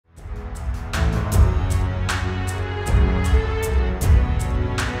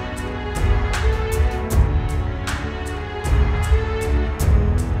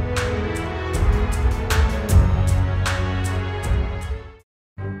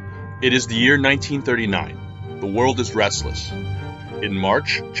It is the year 1939. The world is restless. In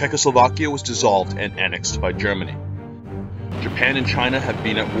March, Czechoslovakia was dissolved and annexed by Germany. Japan and China have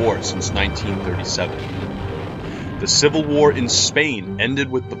been at war since 1937. The civil war in Spain ended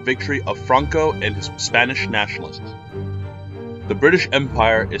with the victory of Franco and his Spanish nationalists. The British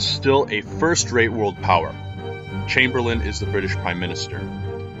Empire is still a first-rate world power. Chamberlain is the British Prime Minister.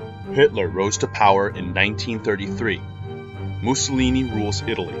 Hitler rose to power in 1933. Mussolini rules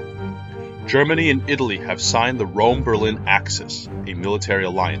Italy. Germany and Italy have signed the Rome-Berlin Axis, a military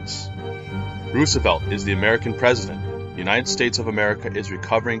alliance. Roosevelt is the American president. The United States of America is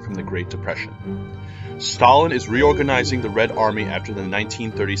recovering from the Great Depression. Stalin is reorganizing the Red Army after the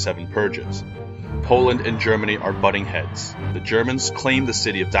 1937 purges. Poland and Germany are butting heads. The Germans claim the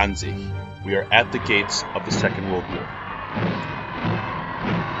city of Danzig. We are at the gates of the Second World War.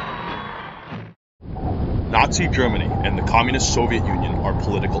 Nazi Germany and the Communist Soviet Union are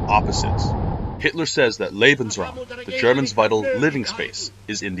political opposites. Hitler says that Lebensraum, the Germans' vital living space,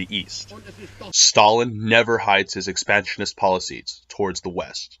 is in the east. Stalin never hides his expansionist policies towards the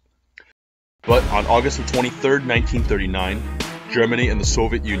west. But on August 23, 1939, Germany and the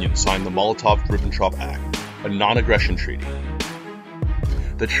Soviet Union signed the Molotov-Ribbentrop Act, a non-aggression treaty.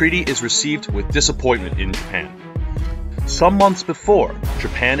 The treaty is received with disappointment in Japan. Some months before,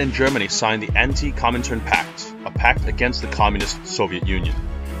 Japan and Germany signed the Anti-Comintern Pact, a pact against the Communist Soviet Union.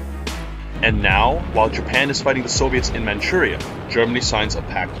 And now, while Japan is fighting the Soviets in Manchuria, Germany signs a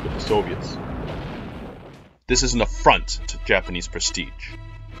pact with the Soviets. This is an affront to Japanese prestige.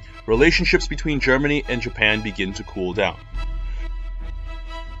 Relationships between Germany and Japan begin to cool down.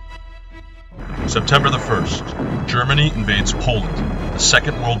 September the 1st, Germany invades Poland. The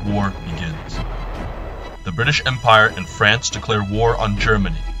Second World War begins. The British Empire and France declare war on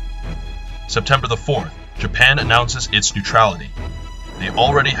Germany. September the 4th, Japan announces its neutrality. They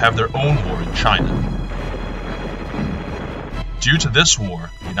already have their own war in China. Due to this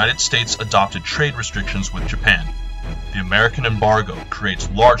war, the United States adopted trade restrictions with Japan. The American embargo creates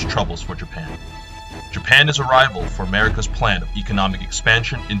large troubles for Japan. Japan is a rival for America's plan of economic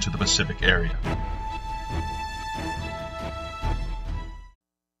expansion into the Pacific area.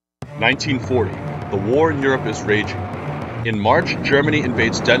 1940. The war in Europe is raging. In March, Germany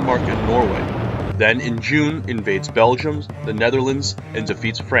invades Denmark and Norway. Then in June, invades Belgium, the Netherlands, and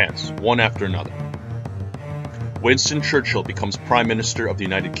defeats France, one after another. Winston Churchill becomes Prime Minister of the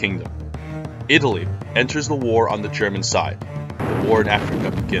United Kingdom. Italy enters the war on the German side. The war in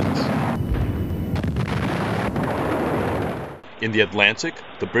Africa begins. In the Atlantic,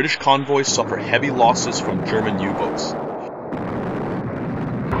 the British convoys suffer heavy losses from German U-boats.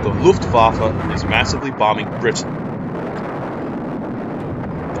 The Luftwaffe is massively bombing Britain.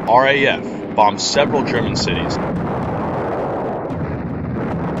 The RAF bombs several German cities.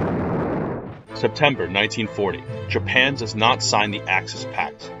 September 1940. Japan does not sign the Axis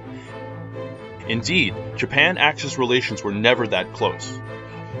Pact. Indeed, Japan-Axis relations were never that close.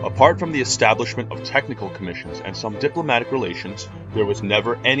 Apart from the establishment of technical commissions and some diplomatic relations, there was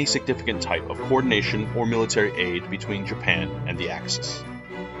never any significant type of coordination or military aid between Japan and the Axis.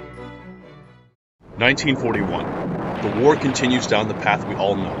 1941. The war continues down the path we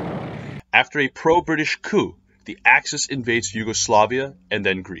all know. After a pro-British coup, the Axis invades Yugoslavia and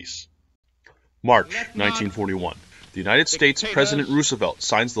then Greece. March 1941. The United States President Roosevelt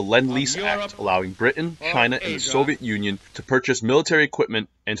signs the Lend-Lease Act, allowing Britain, China, and the Soviet Union to purchase military equipment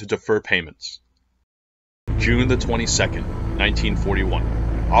and to defer payments. June the 22nd, 1941.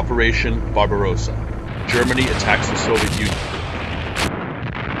 Operation Barbarossa. Germany attacks the Soviet Union.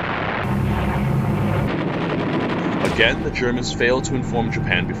 Again, the Germans failed to inform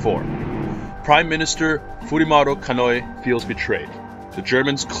Japan before. Prime Minister Fumimaro Konoe feels betrayed. The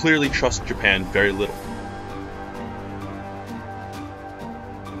Germans clearly trust Japan very little.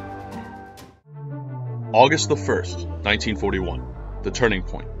 August the 1st, 1941. The turning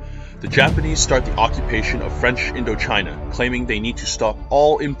point. The Japanese start the occupation of French Indochina, claiming they need to stop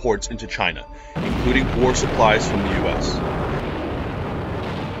all imports into China, including war supplies from the US.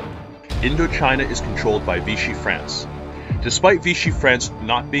 Indochina is controlled by Vichy France. Despite Vichy France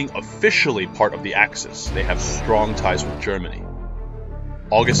not being officially part of the Axis, they have strong ties with Germany.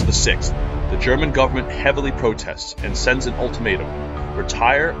 August the 6th, the German government heavily protests and sends an ultimatum: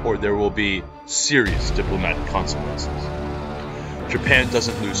 retire or there will be serious diplomatic consequences. Japan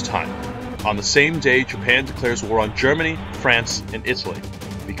doesn't lose time. On the same day, Japan declares war on Germany, France, and Italy,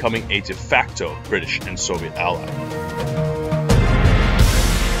 becoming a de facto British and Soviet ally.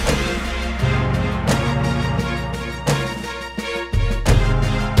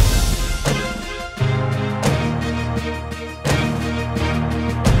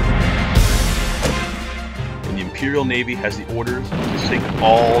 Imperial Navy has the orders to sink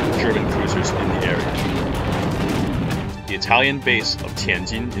all the German cruisers in the area. The Italian base of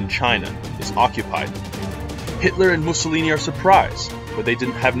Tianjin in China is occupied. Hitler and Mussolini are surprised, but they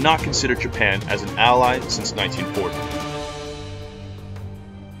have not considered Japan as an ally since 1940.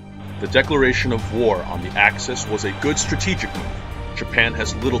 The declaration of war on the Axis was a good strategic move. Japan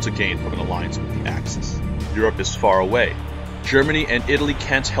has little to gain from an alliance with the Axis. Europe is far away. Germany and Italy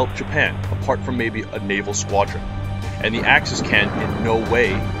can't help Japan, apart from maybe a naval squadron. And the Axis can, in no way,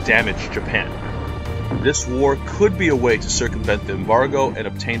 damage Japan. This war could be a way to circumvent the embargo and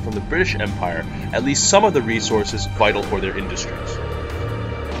obtain from the British Empire at least some of the resources vital for their industries.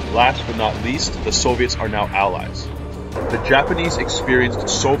 Last but not least, the Soviets are now allies. The Japanese experienced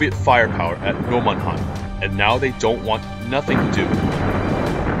Soviet firepower at Nomonhan, and now they don't want nothing to do with it.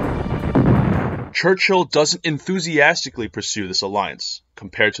 Churchill doesn't enthusiastically pursue this alliance,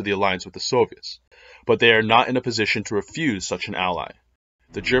 compared to the alliance with the Soviets, but they are not in a position to refuse such an ally.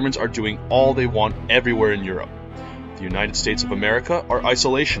 The Germans are doing all they want everywhere in Europe. The United States of America are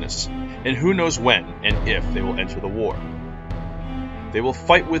isolationists, and who knows when and if they will enter the war. They will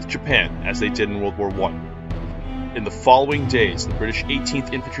fight with Japan as they did in World War I. In the following days, the British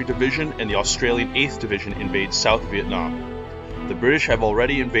 18th Infantry Division and the Australian 8th Division invade South Vietnam. The British have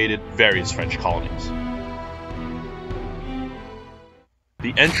already invaded various French colonies.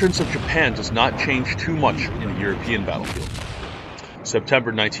 The entrance of Japan does not change too much in the European battlefield.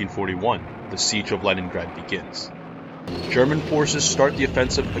 September 1941, the siege of Leningrad begins. German forces start the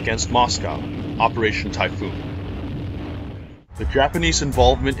offensive against Moscow, Operation Typhoon. The Japanese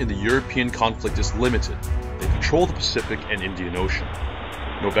involvement in the European conflict is limited. They control the Pacific and Indian Ocean.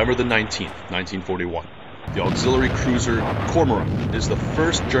 November the 19th, 1941. The auxiliary cruiser Cormorant is the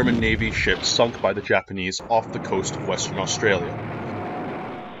first German Navy ship sunk by the Japanese off the coast of Western Australia.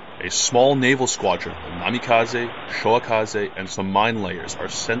 A small naval squadron of Namikaze, Shoakaze, and some mine layers are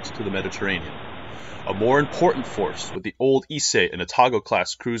sent to the Mediterranean. A more important force with the old Issei and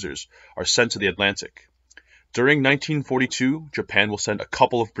Otago-class cruisers are sent to the Atlantic. During 1942, Japan will send a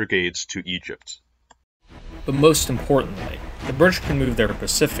couple of brigades to Egypt. But most importantly, the British can move their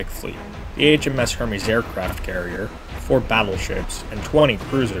Pacific fleet, the HMS Hermes aircraft carrier, 4 battleships, and 20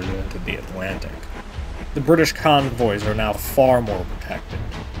 cruisers into the Atlantic. The British convoys are now far more protected.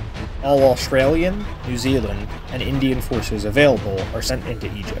 All Australian, New Zealand, and Indian forces available are sent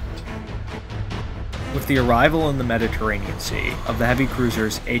into Egypt. With the arrival in the Mediterranean Sea of the heavy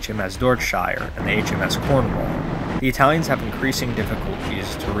cruisers HMS Dorsetshire and the HMS Cornwall, the Italians have increasing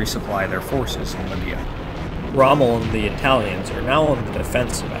difficulties to resupply their forces in Libya. Rommel and the Italians are now on the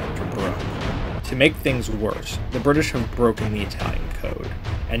defensive after Broke. To make things worse, the British have broken the Italian code,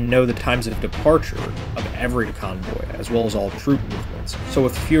 and know the times of departure of every convoy as well as all troop movements, so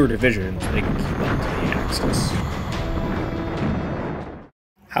with fewer divisions they can keep up to the Axis.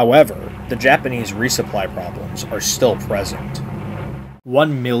 However, the Japanese resupply problems are still present.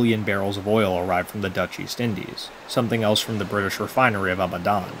 1 million barrels of oil arrived from the Dutch East Indies, something else from the British refinery of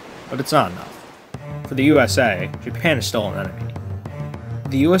Abadan, but it's not enough. For the USA, Japan is still an enemy.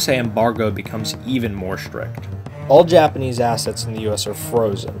 The USA embargo becomes even more strict. All Japanese assets in the US are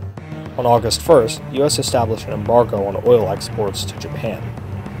frozen. On August 1st, the US established an embargo on oil exports to Japan.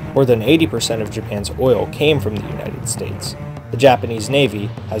 More than 80% of Japan's oil came from the United States. The Japanese Navy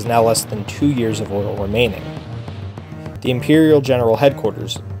has now less than 2 years of oil remaining. The Imperial General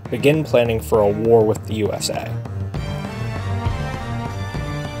Headquarters begin planning for a war with the USA.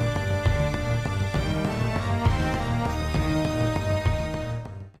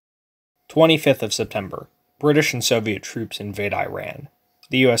 25th of September. British and Soviet troops invade Iran.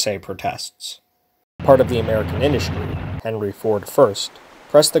 The USA protests. Part of the American industry, Henry Ford first,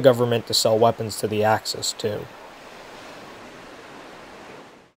 pressed the government to sell weapons to the Axis too.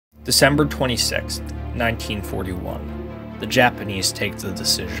 December 26, 1941. The Japanese take the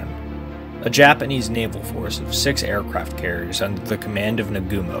decision. A Japanese naval force of 6 aircraft carriers under the command of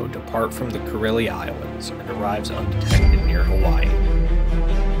Nagumo depart from the Kurili Islands and arrives undetected near Hawaii.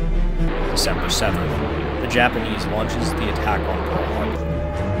 December 7th. The Japanese launches the attack on Pearl Harbor.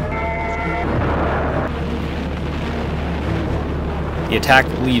 The attack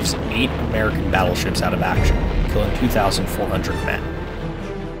leaves 8 American battleships out of action, killing 2,400 men.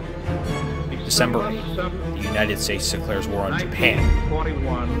 December 8th, the United States declares war on Japan,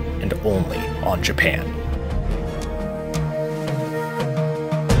 and only on Japan.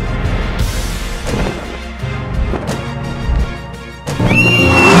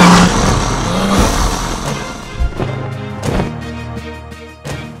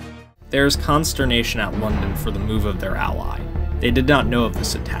 There is consternation at London for the move of their ally. They did not know of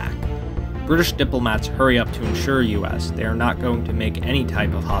this attack. British diplomats hurry up to ensure US they are not going to make any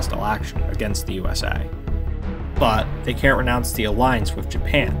type of hostile action against the USA. But they can't renounce the alliance with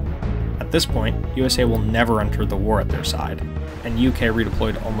Japan. At this point, USA will never enter the war at their side, and UK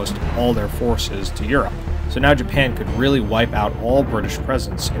redeployed almost all their forces to Europe. So now Japan could really wipe out all British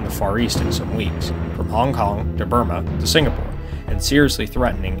presence in the Far East in some weeks, from Hong Kong to Burma to Singapore, and seriously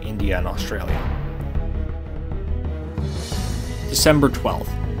threatening India and Australia. December 12th,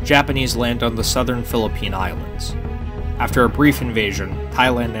 Japanese land on the southern Philippine Islands. After a brief invasion,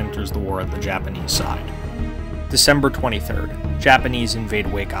 Thailand enters the war at the Japanese side. December 23rd, Japanese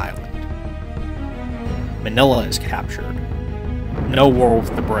invade Wake Island. Manila is captured. No war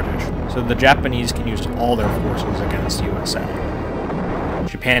with the British, so the Japanese can use all their forces against USA.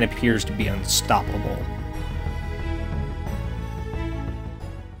 Japan appears to be unstoppable.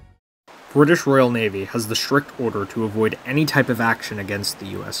 British Royal Navy has the strict order to avoid any type of action against the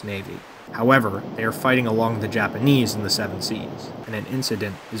US Navy. However, they are fighting along the Japanese in the Seven Seas, and an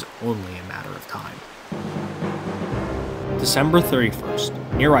incident is only a matter of time. December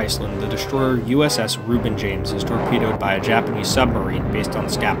 31st, near Iceland, the destroyer USS Reuben James is torpedoed by a Japanese submarine based on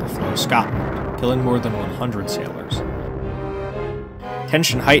Scapa Flow, Scotland, killing more than 100 sailors.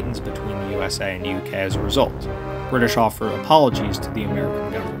 Tension heightens between the USA and UK as a result. British offer apologies to the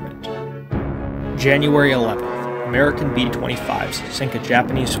American government. January 11th, American B-25s sink a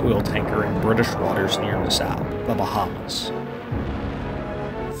Japanese oil tanker in British waters near Nassau, the Bahamas.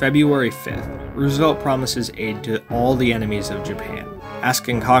 February 5th, Roosevelt promises aid to all the enemies of Japan,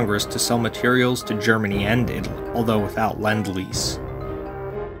 asking Congress to sell materials to Germany and Italy, although without Lend-Lease.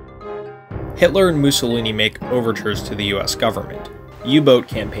 Hitler and Mussolini make overtures to the US government. U-boat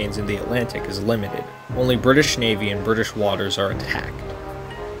campaigns in the Atlantic is limited. Only British Navy and British waters are attacked.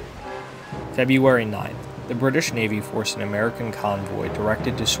 February 9th, the British Navy forced an American convoy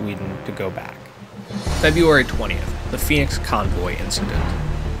directed to Sweden to go back. February 20th, the Phoenix Convoy Incident.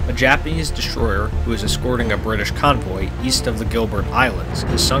 A Japanese destroyer who is escorting a British convoy east of the Gilbert Islands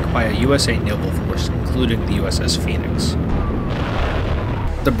is sunk by a USA naval force, including the USS Phoenix.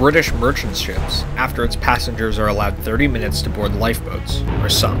 The British merchant ships, after its passengers are allowed 30 minutes to board lifeboats, are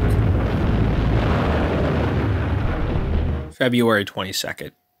sunk. February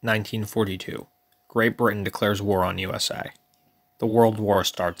 22nd, 1942. Great Britain declares war on USA. The World War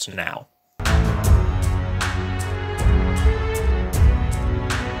starts now.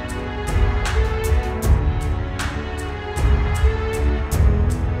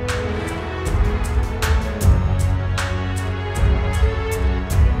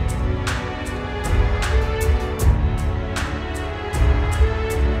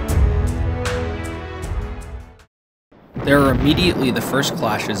 There are immediately the first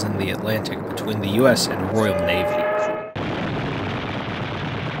clashes in the Atlantic between the US and Royal Navy.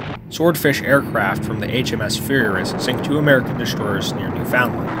 Swordfish aircraft from the HMS Furious sink two American destroyers near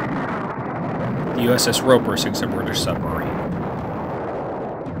Newfoundland. The USS Roper sinks a British submarine.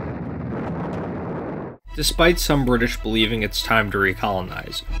 Despite some British believing it's time to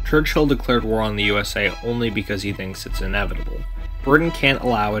recolonize, Churchill declared war on the USA only because he thinks it's inevitable. Britain can't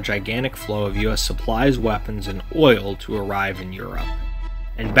allow a gigantic flow of US supplies, weapons, and oil to arrive in Europe.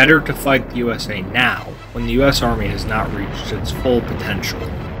 And better to fight the USA now, when the US Army has not reached its full potential.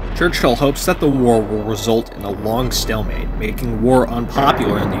 Churchill hopes that the war will result in a long stalemate, making war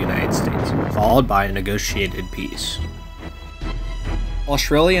unpopular in the United States, followed by a negotiated peace.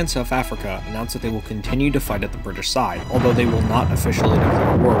 Australia and South Africa announced that they will continue to fight at the British side, although they will not officially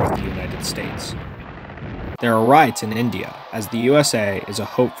declare war with the United States. There are riots in India, as the USA is a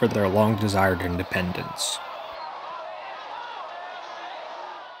hope for their long-desired independence.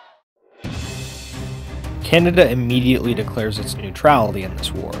 Canada immediately declares its neutrality in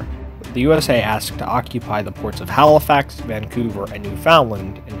this war, with the USA asked to occupy the ports of Halifax, Vancouver, and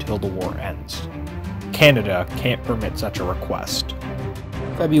Newfoundland until the war ends. Canada can't permit such a request.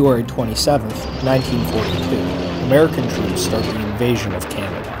 February 27, 1942, American troops start the invasion of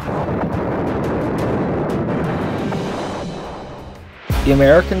Canada. The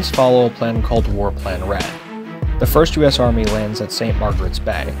Americans follow a plan called War Plan Red. The 1st U.S. Army lands at St. Margaret's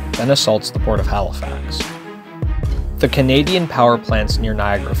Bay, then assaults the port of Halifax. The Canadian power plants near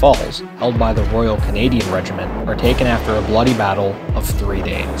Niagara Falls, held by the Royal Canadian Regiment, are taken after a bloody battle of 3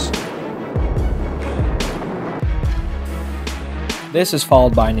 days. This is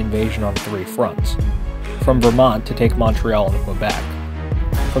followed by an invasion on 3 fronts. From Vermont to take Montreal and Quebec,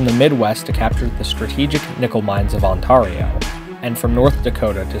 from the Midwest to capture the strategic nickel mines of Ontario, and from North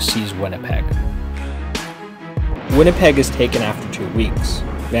Dakota to seize Winnipeg. Winnipeg is taken after 2 weeks.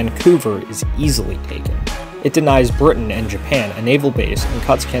 Vancouver is easily taken. It denies Britain and Japan a naval base and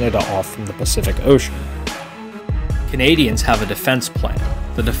cuts Canada off from the Pacific Ocean. Canadians have a defense plan,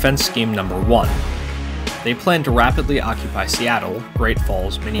 the Defense Scheme No. 1. They plan to rapidly occupy Seattle, Great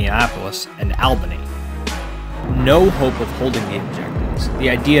Falls, Minneapolis, and Albany. No hope of holding the objectives. The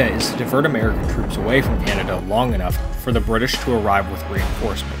idea is to divert American troops away from Canada long enough for the British to arrive with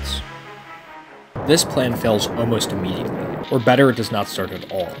reinforcements. This plan fails almost immediately, or better, it does not start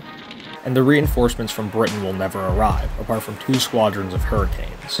at all, and the reinforcements from Britain will never arrive, apart from 2 squadrons of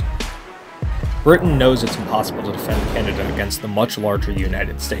Hurricanes. Britain knows it's impossible to defend Canada against the much larger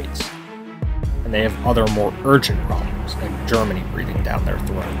United States, and they have other more urgent problems, like Germany breathing down their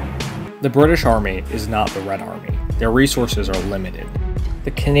throat. The British Army is not the Red Army. Their resources are limited.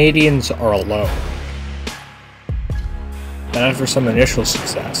 The Canadians are alone. Then after some initial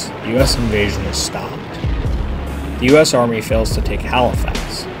success, the US invasion is stopped. The US Army fails to take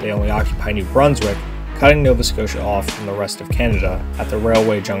Halifax. They only occupy New Brunswick, cutting Nova Scotia off from the rest of Canada at the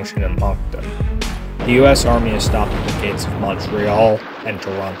railway junction in Moncton. The US Army is stopped at the gates of Montreal and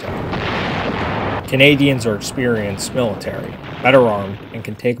Toronto. Canadians are experienced military, better armed, and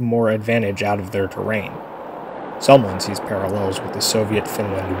can take more advantage out of their terrain. Someone sees parallels with the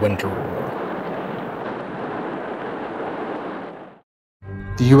Soviet-Finland Winter War.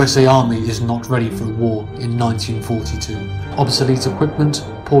 The USA Army is not ready for the war in 1942. Obsolete equipment,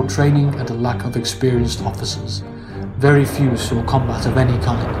 poor training, and a lack of experienced officers. Very few saw combat of any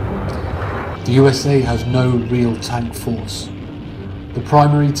kind. The USA has no real tank force. The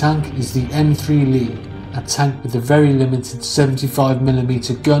primary tank is the M3 Lee, a tank with a very limited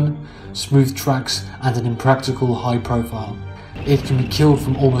 75mm gun, smooth tracks, and an impractical high profile. It can be killed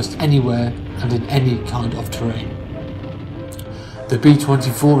from almost anywhere and in any kind of terrain. The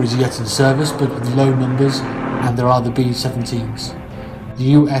B-24 is yet in service, but with low numbers, and there are the B-17s.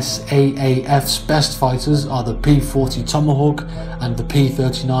 The USAAF's best fighters are the P-40 Tomahawk and the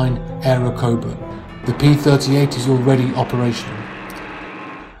P-39 Airacobra. The P-38 is already operational.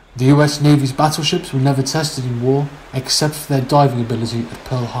 The US Navy's battleships were never tested in war, except for their diving ability at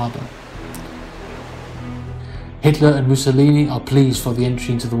Pearl Harbor. Hitler and Mussolini are pleased for the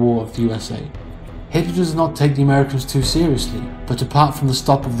entry into the war of the USA. Hitler does not take the Americans too seriously, but apart from the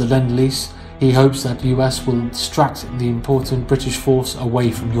stop of the Lend-Lease, he hopes that the US will distract the important British force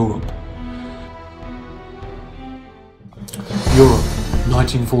away from Europe. Europe,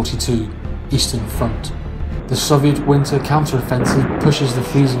 1942, Eastern Front. The Soviet winter counteroffensive pushes the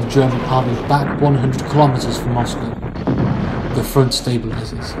freezing German army back 100 kilometers from Moscow. The front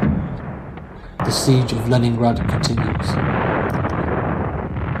stabilizes. The siege of Leningrad continues.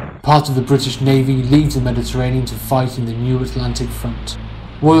 Part of the British Navy leaves the Mediterranean to fight in the new Atlantic front.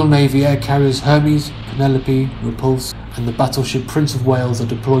 Royal Navy air carriers Hermes, Penelope, Repulse, and the battleship Prince of Wales are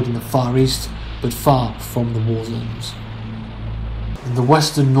deployed in the Far East, but far from the war zones. In the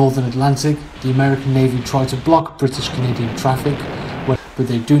western northern Atlantic, the American Navy try to block British-Canadian traffic, but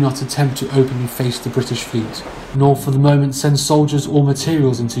they do not attempt to openly face the British fleet, nor for the moment send soldiers or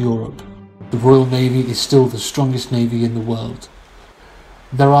materials into Europe. The Royal Navy is still the strongest navy in the world.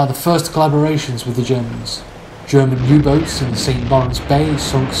 There are the first collaborations with the Germans. German U-boats in the St. Lawrence Bay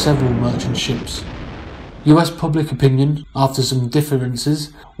sunk several merchant ships. US public opinion, after some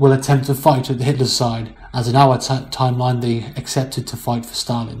differences, will attempt to fight at Hitler's side, as in our timeline they accepted to fight for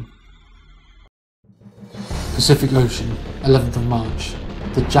Stalin. Pacific Ocean, 11th of March.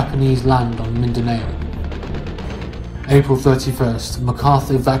 The Japanese land on Mindanao. April 31st,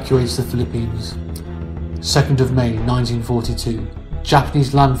 MacArthur evacuates the Philippines. 2nd of May 1942.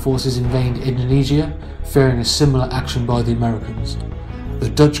 Japanese land forces invade Indonesia, fearing a similar action by the Americans. The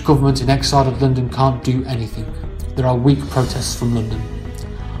Dutch government in exile at London can't do anything. There are weak protests from London.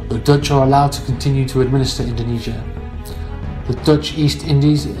 The Dutch are allowed to continue to administer Indonesia. The Dutch East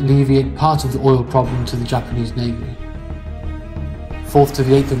Indies alleviate part of the oil problem to the Japanese Navy. 4th to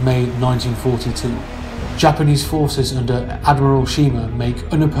the 8th of May 1942. Japanese forces under Admiral Shima make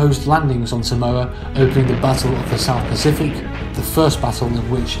unopposed landings on Samoa, opening the Battle of the South Pacific, the first battle in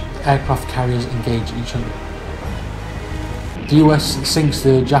which aircraft carriers engage each other. The US sinks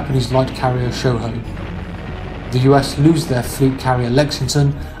the Japanese light carrier Shoho. The US lose their fleet carrier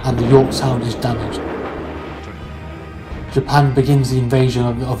Lexington and the Yorktown is damaged. Japan begins the invasion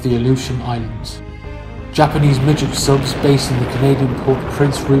of the Aleutian Islands. Japanese midget subs based in the Canadian port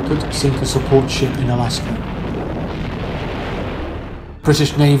Prince Rupert sink a support ship in Alaska.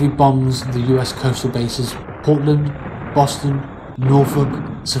 British Navy bombs the US coastal bases Portland, Boston, Norfolk,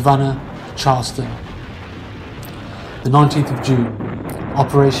 Savannah, Charleston. The 19th of June,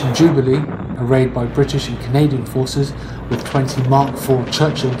 Operation Jubilee, a raid by British and Canadian forces with 20 Mark IV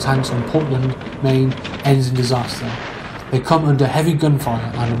Churchill tanks on Portland, Maine, ends in disaster. They come under heavy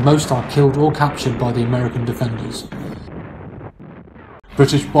gunfire and most are killed or captured by the American defenders.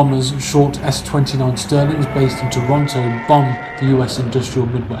 British bombers short S-29 Sterlings based in Toronto bomb the US industrial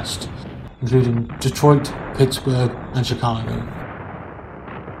Midwest, including Detroit, Pittsburgh and Chicago.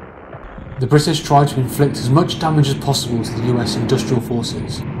 The British tried to inflict as much damage as possible to the US industrial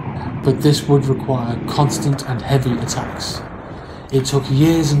forces, but this would require constant and heavy attacks. It took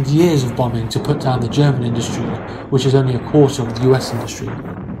years and years of bombing to put down the German industry, which is only a quarter of the US industry.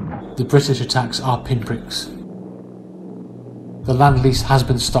 The British attacks are pinpricks. The land lease has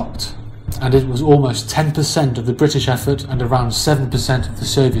been stopped, and it was almost 10% of the British effort and around 7% of the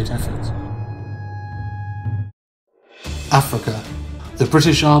Soviet effort. Africa. The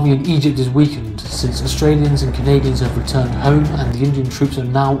British Army in Egypt is weakened since Australians and Canadians have returned home and the Indian troops are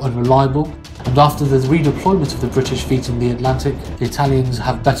now unreliable, and after the redeployment of the British fleet in the Atlantic, the Italians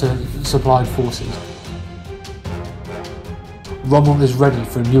have better supplied forces. Rommel is ready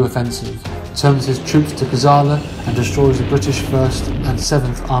for a new offensive, turns his troops to Gazala and destroys the British 1st and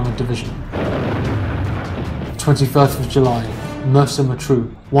 7th Armoured Division. 21st of July, Mersa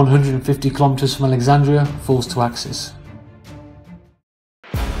Matruh, 150 kilometers from Alexandria, falls to Axis.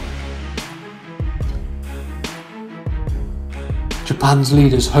 Japan's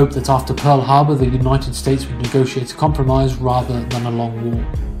leaders hope that after Pearl Harbor the United States would negotiate a compromise rather than a long war.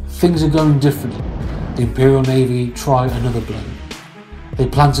 Things are going differently. The Imperial Navy try another blow. They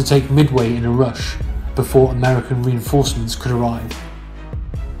plan to take Midway in a rush before American reinforcements could arrive.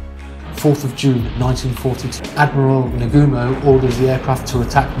 4th of June 1942, Admiral Nagumo orders the aircraft to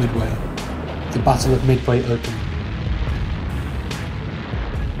attack Midway. The Battle of Midway opened.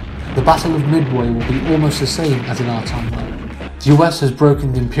 The Battle of Midway will be almost the same as in our timeline. The US has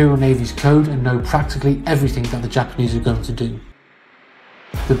broken the Imperial Navy's code and know practically everything that the Japanese are going to do.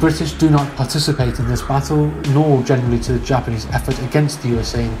 The British do not participate in this battle, nor generally to the Japanese effort against the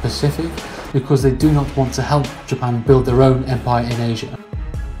USA in the Pacific, because they do not want to help Japan build their own empire in Asia.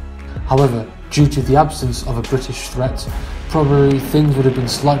 However, due to the absence of a British threat, probably things would have been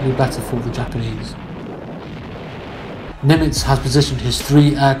slightly better for the Japanese. Nimitz has positioned his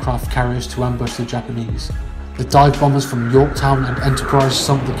 3 aircraft carriers to ambush the Japanese. The dive bombers from Yorktown and Enterprise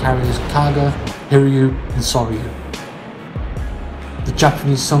sunk the carriers Kaga, Hiryu and Soryu. The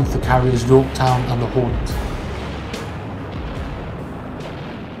Japanese sunk the carriers Yorktown and the Hornet.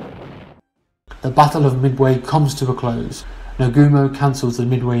 The Battle of Midway comes to a close. Nagumo cancels the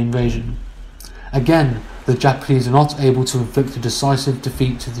Midway invasion. Again, the Japanese are not able to inflict a decisive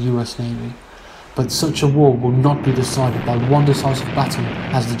defeat to the US Navy, but such a war will not be decided by one decisive battle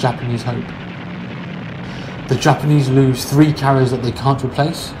as the Japanese hope. The Japanese lose 3 carriers that they can't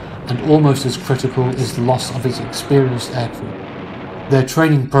replace, and almost as critical is the loss of its experienced aircrew. Their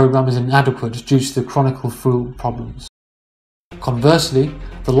training program is inadequate due to the chronic fuel problems. Conversely,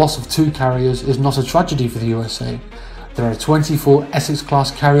 the loss of 2 carriers is not a tragedy for the USA. There are 24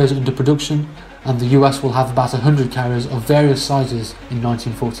 Essex-class carriers under production, and the US will have about 100 carriers of various sizes in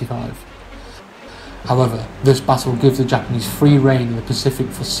 1945. However, this battle gives the Japanese free rein in the Pacific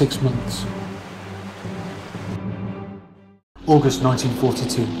for 6 months. August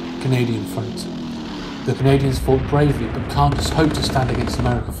 1942, Canadian Front. The Canadians fought bravely but can't hope to stand against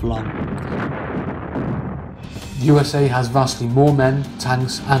America for long. The USA has vastly more men,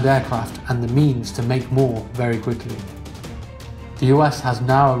 tanks and aircraft and the means to make more very quickly. The US has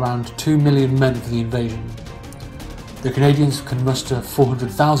now around 2 million men for the invasion. The Canadians can muster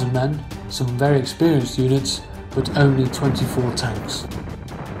 400,000 men, some very experienced units, but only 24 tanks.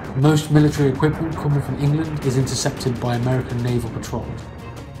 Most military equipment coming from England is intercepted by American naval patrol.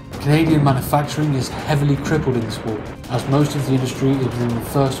 Canadian manufacturing is heavily crippled in this war, as most of the industry is within the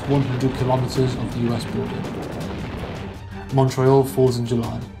first 100 kilometres of the US border. Montreal falls in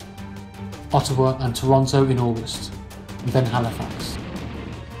July, Ottawa and Toronto in August, and then Halifax.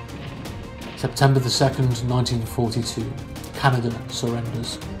 September the 2nd, 1942, Canada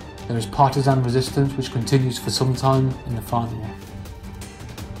surrenders. There is partisan resistance which continues for some time in the final war.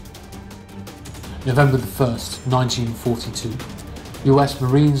 November the 1st, 1942. US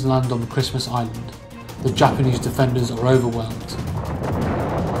Marines land on Christmas Island. The Japanese defenders are overwhelmed.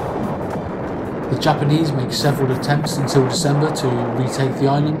 The Japanese make several attempts until December to retake the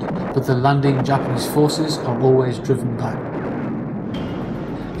island, but the landing Japanese forces are always driven back.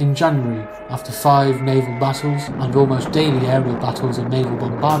 In January, after 5 naval battles and almost daily aerial battles and naval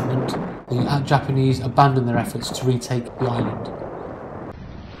bombardment, the Japanese abandon their efforts to retake the island.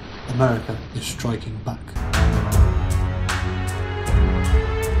 America is striking back.